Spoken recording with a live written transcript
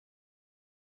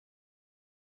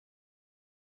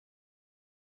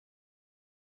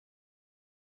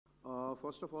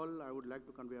First of all, I would like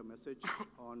to convey a message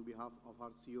on behalf of our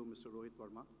CEO, Mr. Rohit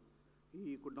Verma.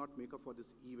 He could not make up for this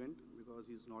event because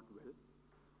he's not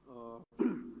well.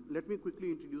 Let me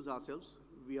quickly introduce ourselves.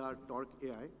 We are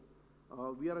TorcAI.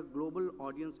 We are a global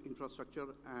audience infrastructure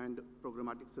and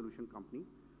programmatic solution company.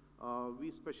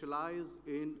 We specialize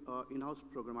in in-house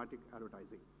programmatic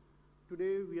advertising.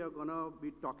 Today, we are going to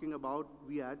be talking about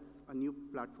VAds, a new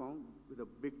platform with a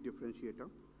big differentiator.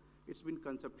 It's been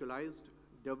conceptualized,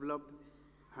 developed,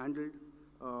 handled,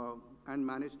 and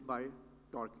managed by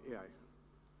TorcAI.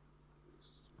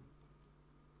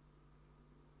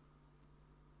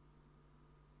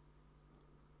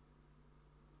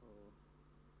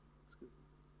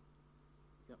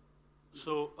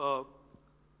 So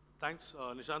thanks,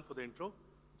 Nishant, for the intro.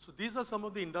 So these are some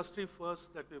of the industry firsts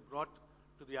that we've brought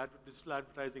to the digital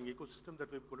advertising ecosystem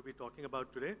that we're going to be talking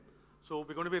about today. So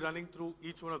we're going to be running through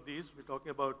each one of these. We're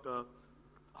talking about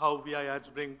how VI ads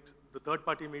bring the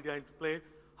third-party media into play,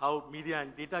 how media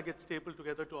and data get stapled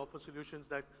together to offer solutions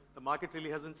that the market really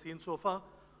hasn't seen so far.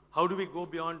 How do we go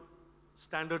beyond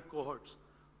standard cohorts?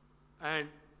 And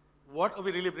what are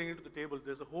we really bringing to the table?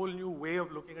 There's a whole new way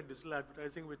of looking at digital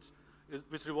advertising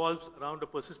which revolves around a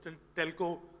persistent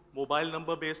telco mobile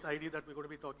number-based ID that we're going to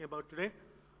be talking about today.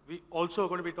 We also are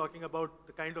going to be talking about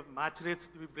the kind of match rates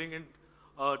that we bring in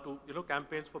to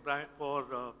campaigns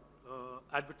for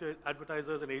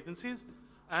advertisers and agencies.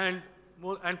 And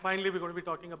finally, we're going to be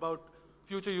talking about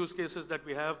future use cases that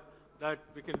we have that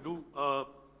we can do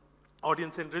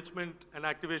audience enrichment and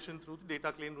activation through the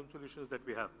data clean room solutions that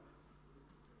we have.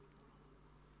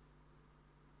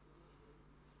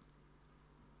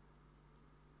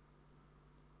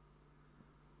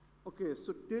 Okay,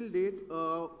 so till date,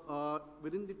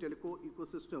 within the telco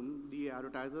ecosystem, the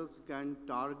advertisers can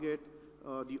target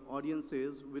the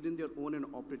audiences within their own and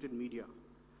operated media.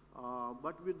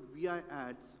 But with VI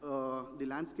ads, the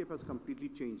landscape has completely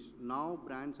changed. Now,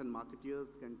 brands and marketeers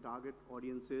can target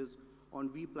audiences on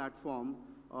V platform,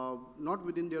 not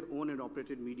within their own and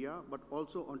operated media, but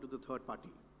also onto the third party.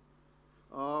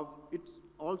 It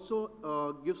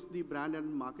also gives the brand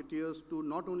and marketeers to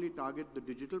not only target the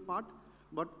digital part,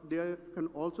 but they can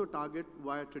also target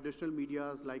via traditional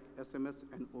medias like SMS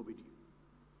and OBD.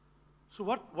 So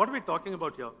what are we talking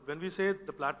about here? When we say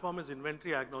the platform is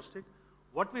inventory agnostic,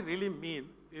 what we really mean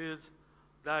is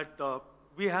that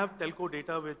we have telco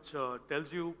data which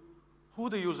tells you who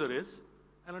the user is.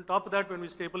 And on top of that, when we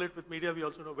staple it with media, we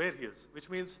also know where he is, which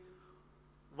means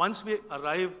once we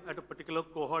arrive at a particular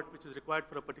cohort which is required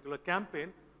for a particular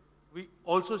campaign, we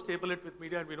also staple it with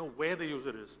media and we know where the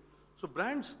user is. So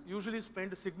brands usually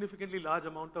spend a significantly large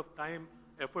amount of time,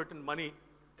 effort, and money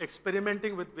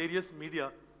experimenting with various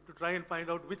media to try and find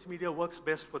out which media works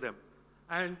best for them.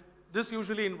 And this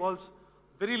usually involves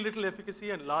very little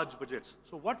efficacy and large budgets.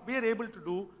 So what we are able to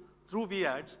do through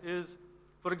VAds is,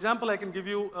 for example, I can give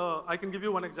you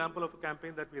one example of a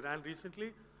campaign that we ran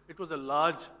recently. It was a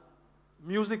large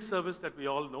music service that we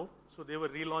all know. So they were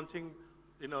relaunching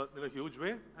in a huge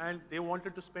way, and they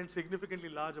wanted to spend significantly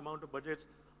large amount of budgets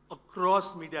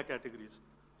across media categories.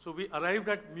 So we arrived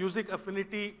at music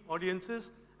affinity audiences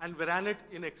and we ran it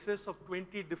in excess of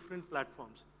 20 different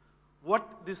platforms.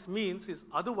 What this means is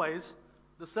otherwise,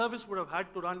 the service would have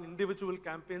had to run individual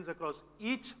campaigns across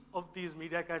each of these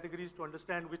media categories to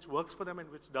understand which works for them and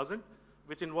which doesn't,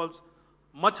 which involves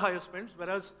much higher spends,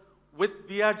 whereas with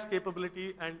VAds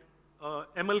capability and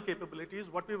ML capabilities,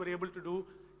 what we were able to do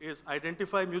is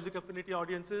identify music affinity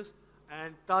audiences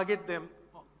and target them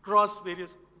across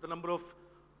the number of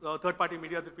third-party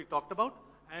media that we talked about,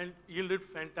 and yielded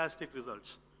fantastic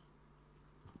results.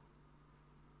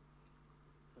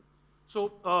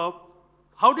 So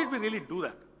how did we really do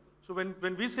that? So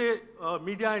when we say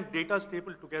media and data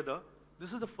stapled together,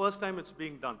 this is the first time it's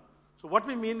being done. So what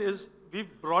we mean is we've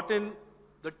brought in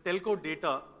the telco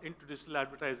data into digital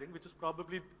advertising, which is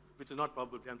not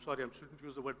probably, I'm sorry, I shouldn't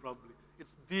use the word probably.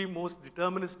 It's the most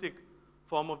deterministic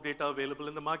form of data available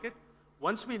in the market.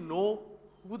 Once we know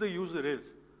who the user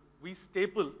is, we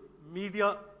staple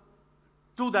media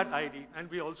to that ID, and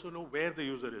we also know where the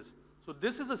user is. So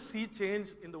this is a sea change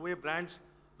in the way brands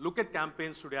look at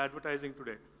campaigns today, advertising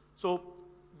today. So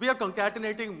we are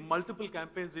concatenating multiple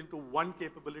campaigns into one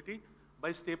capability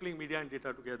by stapling media and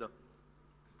data together.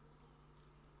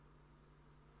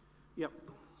 Yeah.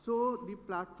 So the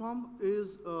platform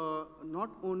is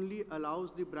not only allows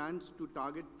the brands to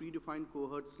target predefined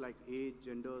cohorts like age,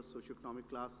 gender, socioeconomic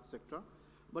class, etc.,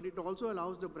 but it also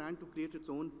allows the brand to create its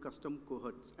own custom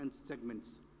cohorts and segments.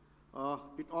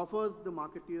 It offers the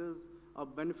marketeers a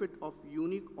benefit of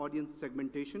unique audience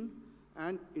segmentation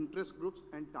and interest groups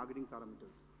and targeting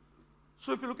parameters.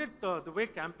 So if you look at the way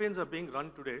campaigns are being run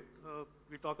today,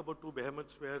 we talk about two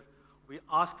behemoths where we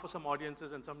ask for some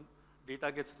audiences and some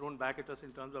data gets thrown back at us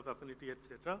in terms of affinity,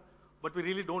 etc. But we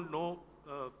really don't know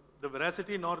the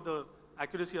veracity nor the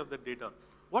accuracy of the data.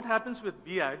 What happens with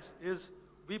VAds is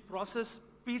we process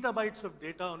petabytes of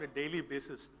data on a daily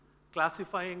basis,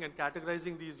 classifying and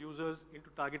categorizing these users into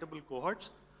targetable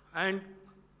cohorts. And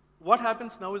what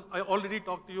happens now is, I already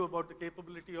talked to you about the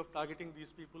capability of targeting these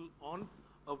people on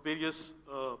various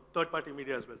third-party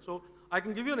media as well. So I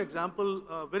can give you an example,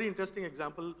 a very interesting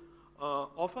example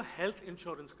of a health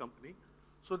insurance company.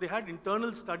 So they had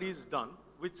internal studies done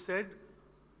which said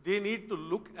they need to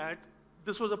look at,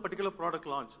 this was a particular product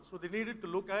launch. So they needed to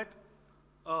look at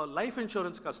life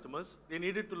insurance customers, they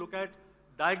needed to look at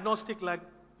diagnostic lab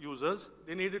users,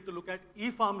 they needed to look at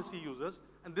e-pharmacy users,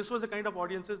 and this was the kind of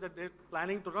audiences that they're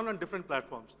planning to run on different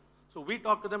platforms. So we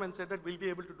talked to them and said that we'll be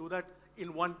able to do that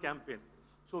in one campaign.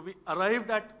 So we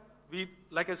arrived at,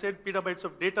 like I said, petabytes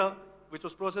of data, which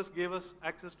was processed, gave us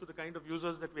access to the kind of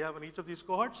users that we have on each of these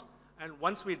cohorts. And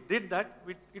once we did that,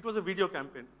 it was a video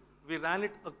campaign. We ran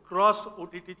it across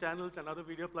OTT channels and other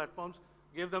video platforms,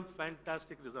 gave them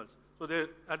fantastic results. So they're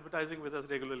advertising with us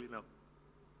regularly now.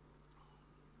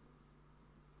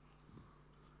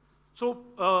 So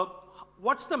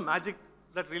what's the magic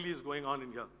that really is going on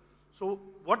in here? So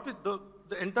what with the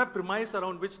entire premise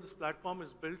around which this platform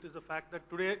is built is the fact that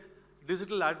today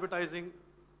digital advertising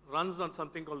runs on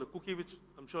something called the cookie, which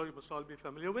I'm sure you must all be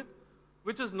familiar with,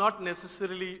 which is not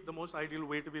necessarily the most ideal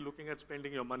way to be looking at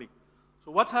spending your money.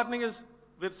 So what's happening is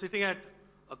we're sitting at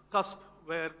a cusp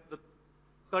where the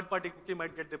third-party cookie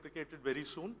might get deprecated very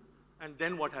soon, and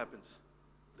then what happens?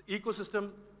 The ecosystem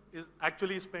is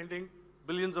actually spending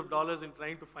billions of dollars in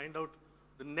trying to find out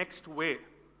the next way,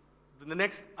 the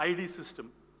next ID system.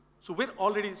 So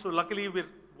so luckily we're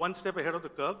one step ahead of the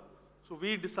curve. So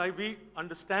we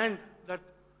understand that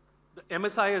the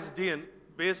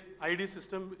MSISDN-based ID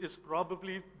system is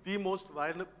probably the most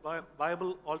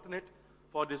viable alternate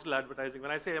for digital advertising.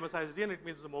 When I say MSISDN, it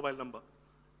means the mobile number.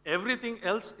 Everything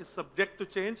else is subject to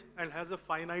change and has a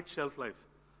finite shelf life,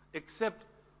 except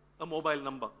a mobile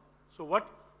number. So what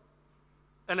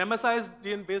an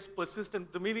MSISDN-based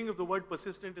persistent, the meaning of the word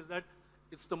persistent is that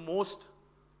it's the most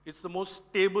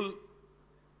stable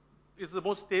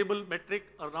metric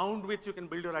around which you can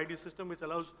build your ID system, which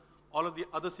allows all of the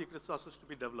other secret sauces to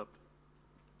be developed.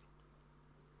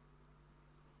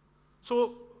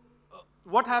 So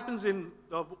what happens in,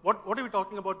 what are we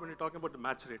talking about when we're talking about the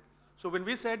match rate? So when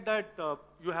we said that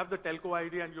you have the telco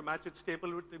ID and you match it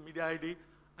staple with the media ID,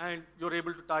 and you're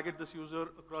able to target this user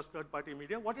across third-party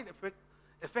media, what it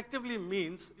effectively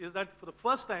means is that for the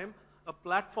first time, a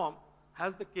platform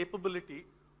has the capability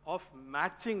of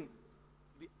matching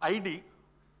the ID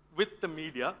with the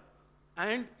media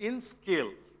and in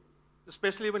scale.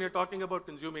 Especially when you're talking about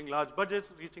consuming large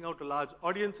budgets, reaching out to large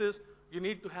audiences, you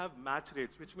need to have match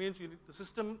rates, which means the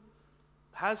system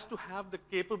has to have the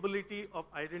capability of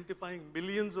identifying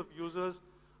millions of users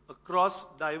across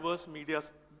diverse media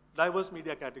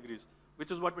categories,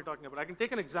 which is what we're talking about. I can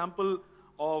take an example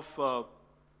of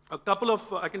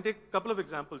I can take a couple of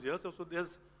examples here. So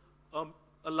there's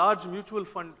a large mutual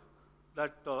fund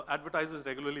that advertises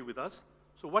regularly with us.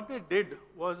 So what they did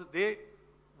was they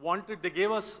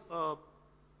gave us a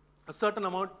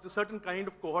certain kind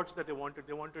of cohorts that they wanted.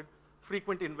 They wanted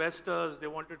frequent investors, they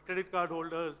wanted credit card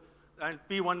holders, and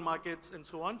P1 markets, and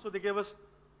so on. So they gave us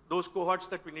those cohorts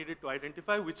that we needed to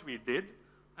identify, which we did.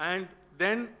 And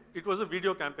then it was a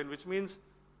video campaign, which means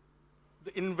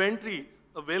the inventory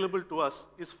available to us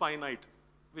is finite,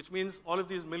 which means all of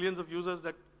these millions of users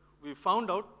that we found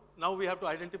out, now we have to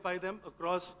identify them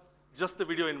across just the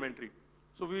video inventory.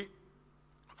 So we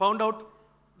found out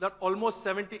that almost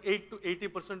 78 to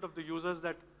 80% of the users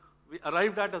that we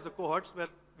arrived at as the cohorts where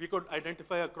we could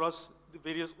identify across the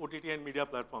various OTT and media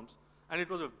platforms. And it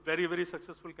was a very, very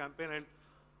successful campaign, and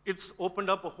it's opened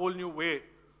up a whole new way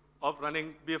of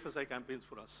running BFSI campaigns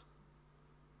for us.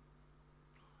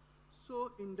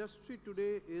 So industry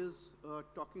today is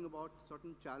talking about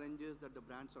certain challenges that the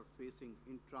brands are facing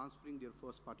in transferring their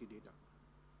first-party data.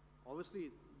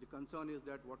 Obviously, the concern is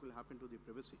that what will happen to the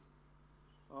privacy?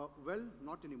 Well,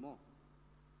 not anymore.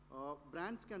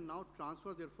 Brands can now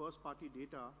transfer their first-party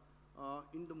data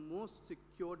in the most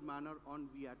secured manner on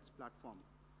VAD's platform.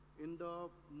 In the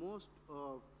most,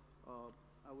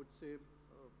 I would say,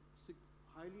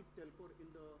 highly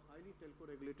telco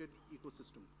regulated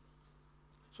ecosystem.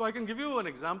 So I can give you an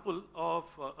example of,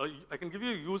 I can give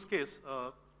you a use case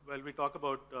while we talk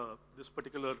about this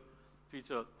particular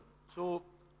feature. So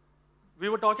we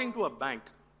were talking to a bank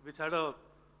which had a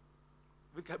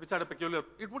which had a peculiar,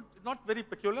 it would not very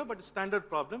peculiar, but a standard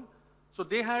problem. So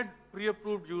they had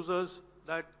pre-approved users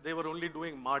that they were only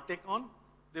doing MarTech on.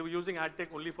 They were using AdTech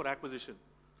only for acquisition.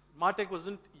 MarTech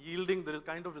wasn't yielding the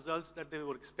kind of results that they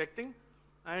were expecting,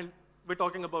 and we're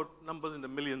talking about numbers in the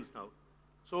millions now.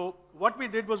 So what we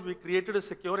did was we created a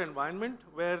secure environment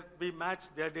where we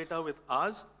matched their data with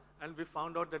ours, and we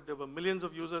found out that there were millions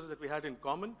of users that we had in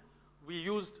common. We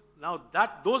used, now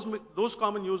that those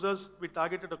common users, we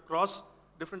targeted across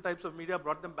different types of media,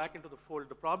 brought them back into the fold.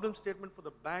 The problem statement for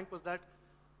the bank was that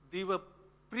they were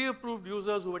pre-approved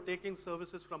users who were taking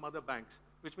services from other banks,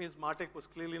 which means MarTech was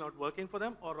clearly not working for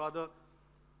them, or rather,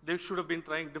 they should have been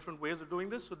trying different ways of doing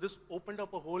this. So this opened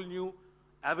up a whole new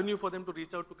avenue for them to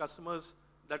reach out to customers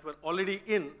that were already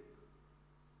in,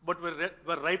 but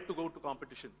were ripe to go to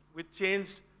competition, which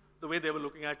changed the way they were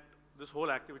looking at this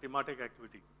whole activity, MarTech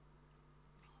activity.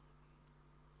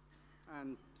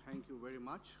 And thank you very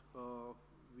much.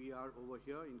 We are over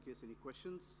here in case any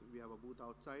questions. We have a booth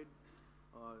outside.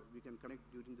 We can connect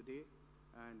during the day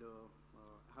and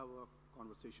have a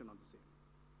conversation on the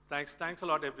same. Thanks a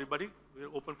lot, everybody.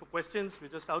 We're open for questions. We're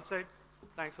just outside.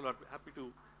 Thanks a lot. We're happy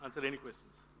to answer any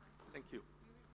questions. Thank you.